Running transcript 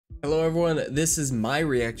Hello everyone, this is my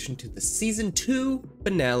reaction to the season 2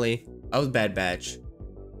 finale of Bad Batch.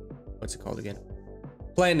 What's it called again?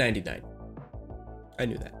 Plan 99. I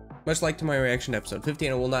knew that. Much like to my reaction to episode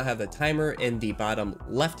 15, I will not have the timer in the bottom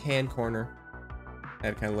left-hand corner. I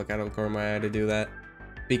had to kind of look out of the corner of my eye to do that.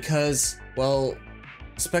 Because, well,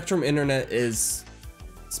 Spectrum Internet is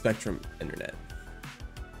Spectrum Internet.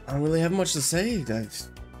 I don't really have much to say. The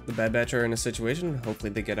Bad Batch are in a situation.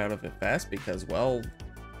 Hopefully they get out of it fast because, well,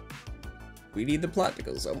 we need the plot to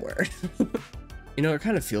go somewhere. You know, it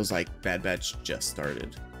kind of feels like Bad Batch just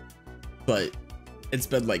started, but it's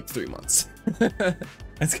been like 3 months.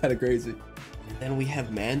 That's kind of crazy. And then we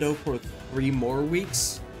have Mando for 3 more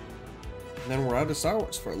weeks, and then we're out of Star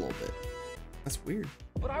Wars for a little bit. That's weird.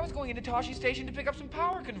 But I was going into Toshi Station to pick up some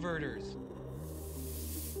power converters.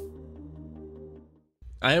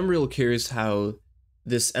 I am real curious how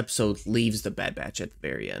this episode leaves the Bad Batch at the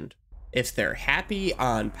very end. If they're happy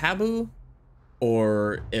on Pabu,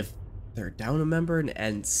 or if they're down a member and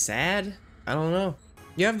end sad. I don't know.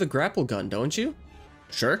 You have the grapple gun, don't you?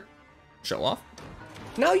 Sure. Show off.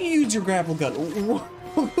 Now you use your grapple gun.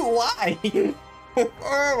 Why?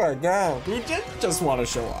 Oh my god. You just want to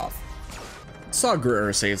show off. Saw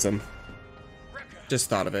Gerrera saves them. Just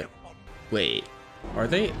thought of it. Wait. Are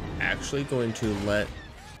they actually going to let...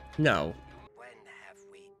 No. When have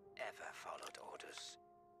we ever followed orders?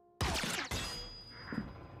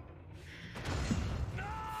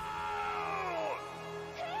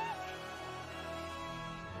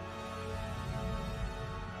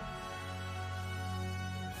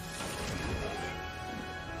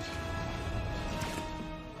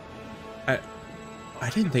 I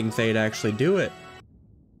didn't think they'd actually do it.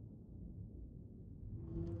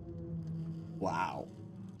 Wow.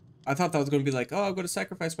 I thought that was going to be like, oh, I'm going to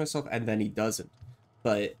sacrifice myself, and then he doesn't.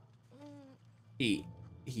 But he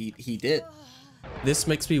did. This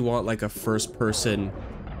makes me want like a first-person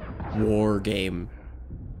war game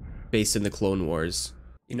based in the Clone Wars.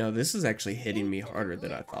 You know, this is actually hitting me harder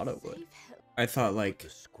than I thought it would. I thought like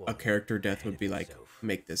a character death would be like,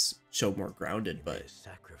 make this show more grounded, but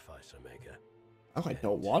oh, I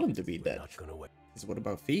don't want him to be dead. Because what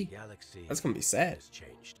about Fee? That's gonna be sad.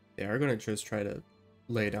 They are gonna just try to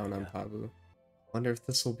lay down on Pabu. Wonder if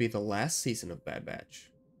this will be the last season of Bad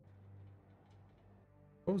Batch.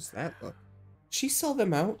 What was that look? She sell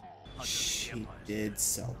them out? She did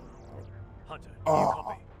sell them out.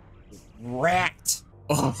 Oh, rat!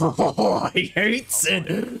 Oh, I hate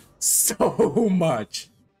Sid so much.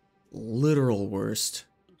 Literal worst.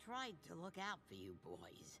 Tried to look out for you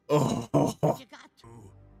boys. Oh, You got to.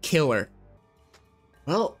 killer.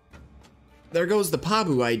 Well, there goes the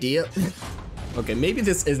Pabu idea. Okay, maybe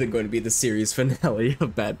this isn't going to be the series finale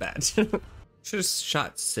of Bad Batch. Should have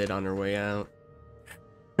shot Sid on her way out.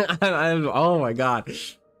 Oh my god.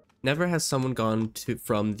 Never has someone gone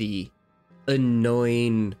from the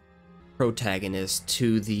annoying protagonist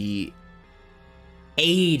to the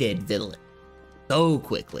hated villain so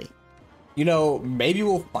quickly. You know, maybe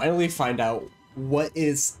we'll finally find out what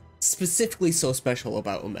is specifically so special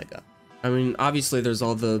about Omega. I mean, obviously there's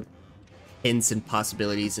all the hints and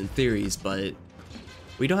possibilities and theories, but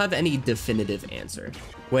we don't have any definitive answer.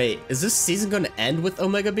 Wait, is this season going to end with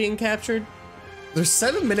Omega being captured? There's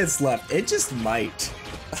 7 minutes left. It just might.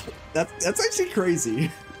 That's actually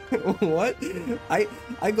crazy. What?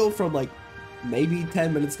 I go from like maybe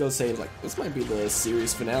 10 minutes ago saying like this might be the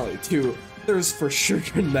series finale to there's for sure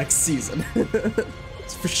next season.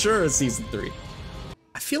 It's for sure a season 3.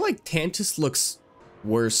 I feel like Tantus looks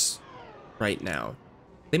worse right now.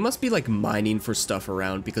 They must be like mining for stuff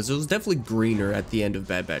around because it was definitely greener at the end of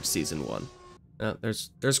Bad Batch season 1. There's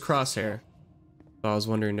Crosshair. But I was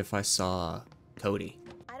wondering if I saw Cody.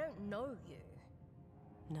 I don't know you.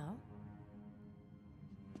 No?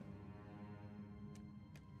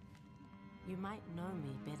 You might know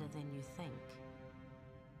me better than you think.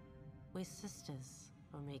 We're sisters,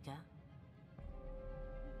 Omega.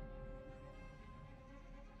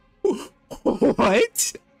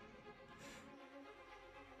 What?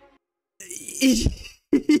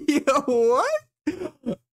 What?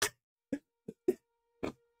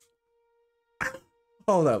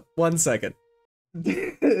 Hold up, 1 second.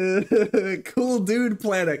 Cool Dude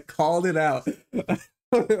Planet called it out.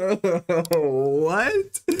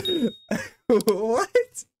 What?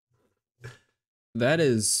 What? That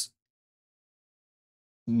is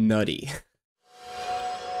nutty.